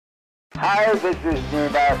Hi, this is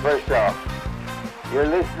Nima Firstoff. You're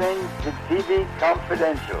listening to TV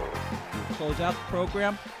Confidential. We'll close out the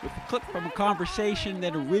program with a clip from a conversation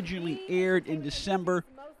that originally aired in December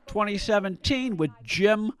 2017 with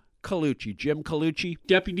Jim Colucci. Jim Colucci,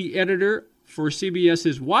 deputy editor for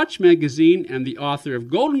CBS's Watch magazine and the author of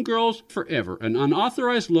Golden Girls Forever, an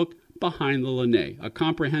unauthorized look behind the Lene, a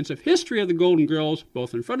comprehensive history of the Golden Girls,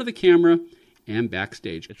 both in front of the camera and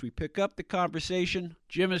backstage. As we pick up the conversation,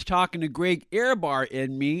 Jim is talking to Greg Ehrbar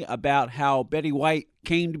and me about how Betty White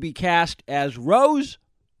came to be cast as Rose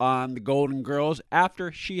on the Golden Girls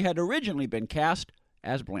after she had originally been cast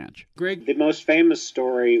as Blanche. Greg? The most famous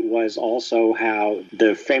story was also how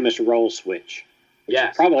the famous role switch, which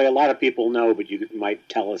probably a lot of people know, but you might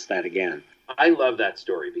tell us that again. I love that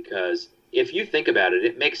story because if you think about it,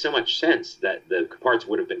 it makes so much sense that the parts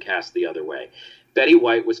would have been cast the other way. Betty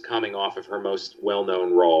White was coming off of her most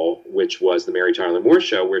well-known role, which was the Mary Tyler Moore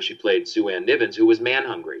Show, where she played Sue Ann Nivens, who was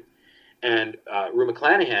man-hungry. And Rue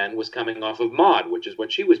McClanahan was coming off of Maude, which is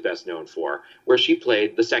what she was best known for, where she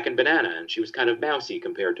played the second banana, and she was kind of mousy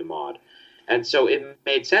compared to Maude. And so it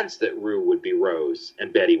made sense that Rue would be Rose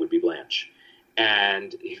and Betty would be Blanche.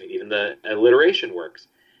 And even the alliteration works.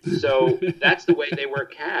 So that's the way they were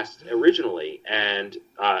cast originally. And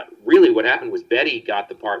really what happened was Betty got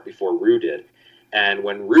the part before Rue did. And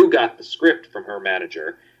when Rue got the script from her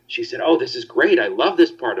manager, she said, "Oh, this is great. I love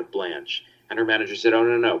this part of Blanche." And her manager said, "Oh,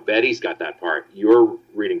 no, Betty's got that part. You're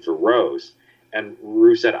reading for Rose." And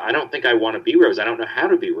Rue said, "I don't think I want to be Rose. I don't know how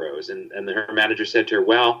to be Rose." And her manager said to her,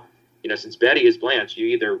 "Well, since Betty is Blanche, you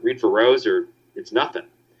either read for Rose or it's nothing."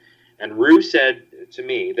 And Rue said to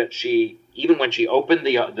me that even when she opened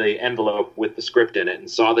the envelope with the script in it and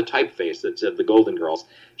saw the typeface that said The Golden Girls,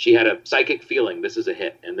 she had a psychic feeling this is a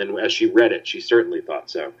hit. And then as she read it, she certainly thought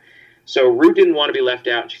so. So Rue didn't want to be left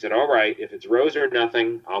out. And she said, "All right, if it's Rose or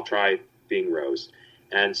nothing, I'll try being Rose."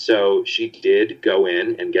 And so she did go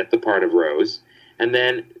in and get the part of Rose. And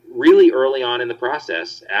then really early on in the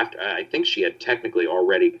process, after I think she had technically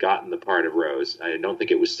already gotten the part of Rose. I don't think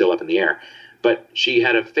it was still up in the air. But she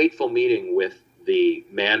had a fateful meeting with the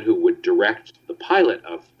man who would direct the pilot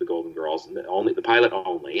of The Golden Girls, and the pilot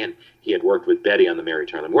only, and he had worked with Betty on the Mary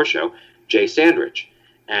Tyler Moore Show, Jay Sandrich.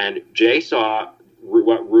 And Jay saw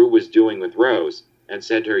what Rue was doing with Rose and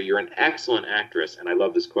said to her, "You're an excellent actress," and I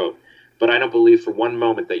love this quote, "but I don't believe for one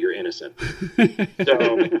moment that you're innocent.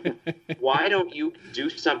 So why don't you do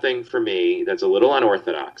something for me that's a little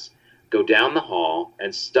unorthodox? Go down the hall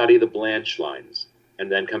and study the Blanche lines,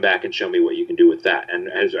 and then come back and show me what you can do with that." And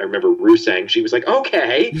as I remember Rue saying, she was like,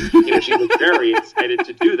 "Okay." She was very excited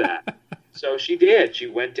to do that. So she did. She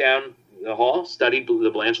went down the hall, studied the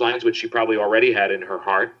Blanche lines, which she probably already had in her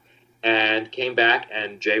heart, and came back,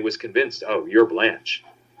 and Jay was convinced, "Oh, you're Blanche."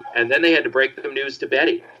 And then they had to break the news to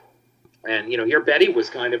Betty. And, here Betty was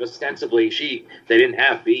kind of ostensibly, they didn't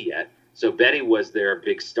have B yet. So Betty was their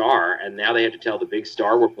big star, and now they had to tell the big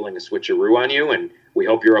star, "We're pulling a switcheroo on you, and we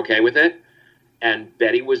hope you're okay with it." And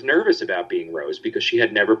Betty was nervous about being Rose because she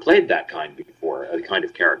had never played that kind before, a kind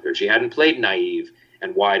of character. She hadn't played naive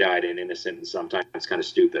and wide-eyed and innocent and sometimes kind of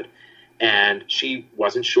stupid. And she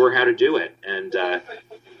wasn't sure how to do it. And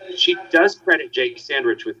she does credit Jake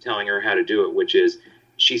Sandrich with telling her how to do it, which is,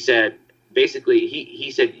 she said, basically, he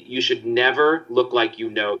said, "You should never look like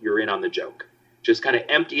you're in on the joke. Just kind of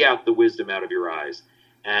empty out the wisdom out of your eyes."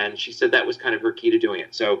 And she said that was kind of her key to doing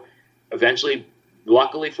it. So eventually,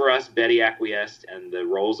 luckily for us, Betty acquiesced, and the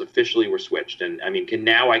roles officially were switched. And I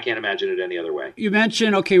can't imagine it any other way. You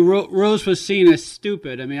mentioned, Rose was seen as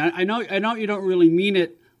stupid. I know you don't really mean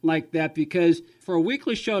it like that, because for a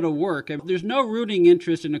weekly show to work, there's no rooting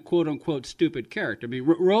interest in a quote-unquote stupid character.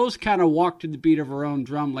 Rose kind of walked to the beat of her own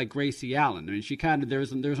drum like Gracie Allen. She kind of,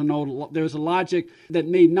 there's a logic that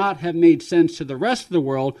may not have made sense to the rest of the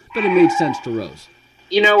world, but it made sense to Rose.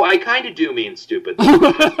 I kind of do mean stupid.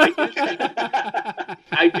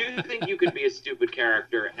 I do think you could be a stupid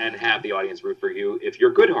character and have the audience root for you if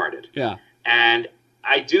you're good-hearted. Yeah. And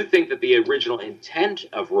I do think that the original intent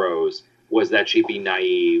of Rose was that she'd be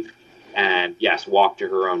naive and, yes, walk to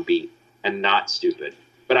her own beat and not stupid.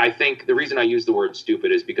 But I think the reason I use the word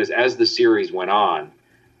stupid is because as the series went on,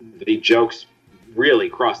 the jokes really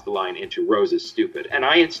crossed the line into Rose is stupid. And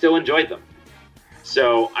I still enjoyed them.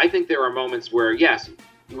 So I think there are moments where, yes,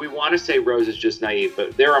 we want to say Rose is just naive,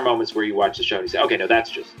 but there are moments where you watch the show and you say, "Okay, no, that's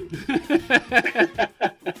just stupid."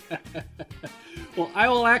 Well, I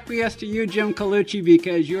will acquiesce to you, Jim Colucci,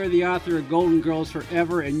 because you're the author of Golden Girls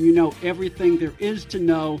Forever, and you know everything there is to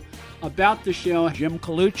know about the show. Jim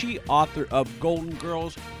Colucci, author of Golden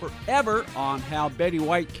Girls Forever, on how Betty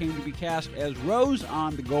White came to be cast as Rose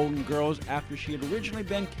on The Golden Girls after she had originally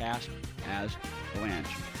been cast as Blanche.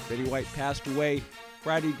 Betty White passed away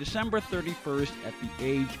Friday, December 31st at the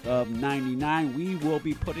age of 99. We will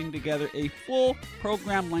be putting together a full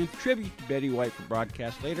program-length tribute to Betty White for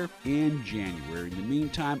broadcast later in January. In the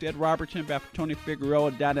meantime, Ed Robertson, Tony Figueroa,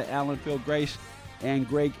 Donna Allen, Phil Grace, and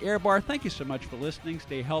Greg Ehrbar, thank you so much for listening.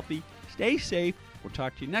 Stay healthy, stay safe. We'll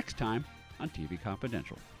talk to you next time on TV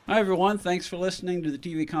Confidential. Hi, everyone. Thanks for listening to the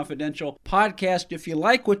TV Confidential podcast. If you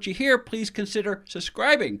like what you hear, please consider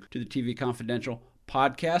subscribing to the TV Confidential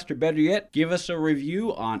podcast, or better yet, give us a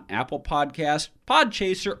review on Apple Podcasts,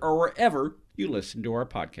 Podchaser, or wherever you listen to our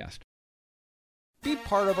podcast. Be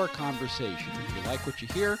part of our conversation. If you like what you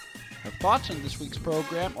hear, have thoughts on this week's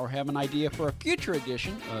program, or have an idea for a future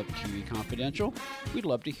edition of TV Confidential, we'd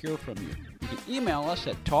love to hear from you. You can email us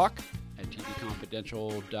at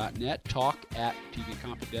talk@tvconfidential.net,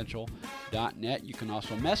 talk@tvconfidential.net. You can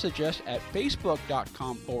also message us at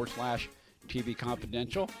facebook.com/TV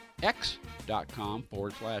Confidential,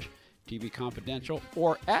 x.com/TV Confidential,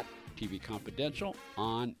 or at TV Confidential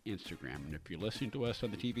on Instagram. And if you're listening to us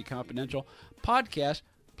on the TV Confidential podcast,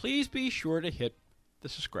 please be sure to hit the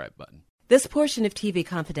subscribe button. This portion of TV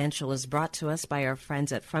Confidential is brought to us by our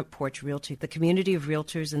friends at Front Porch Realty, the community of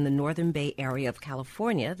realtors in the Northern Bay area of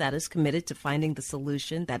California that is committed to finding the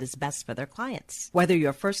solution that is best for their clients. Whether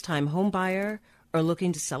you're a first-time home buyer or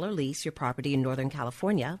looking to sell or lease your property in Northern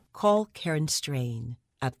California, call Karen Strain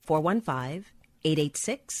at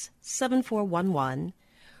 415-886-7411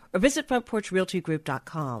 or visit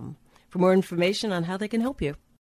frontporchrealtygroup.com for more information on how they can help you.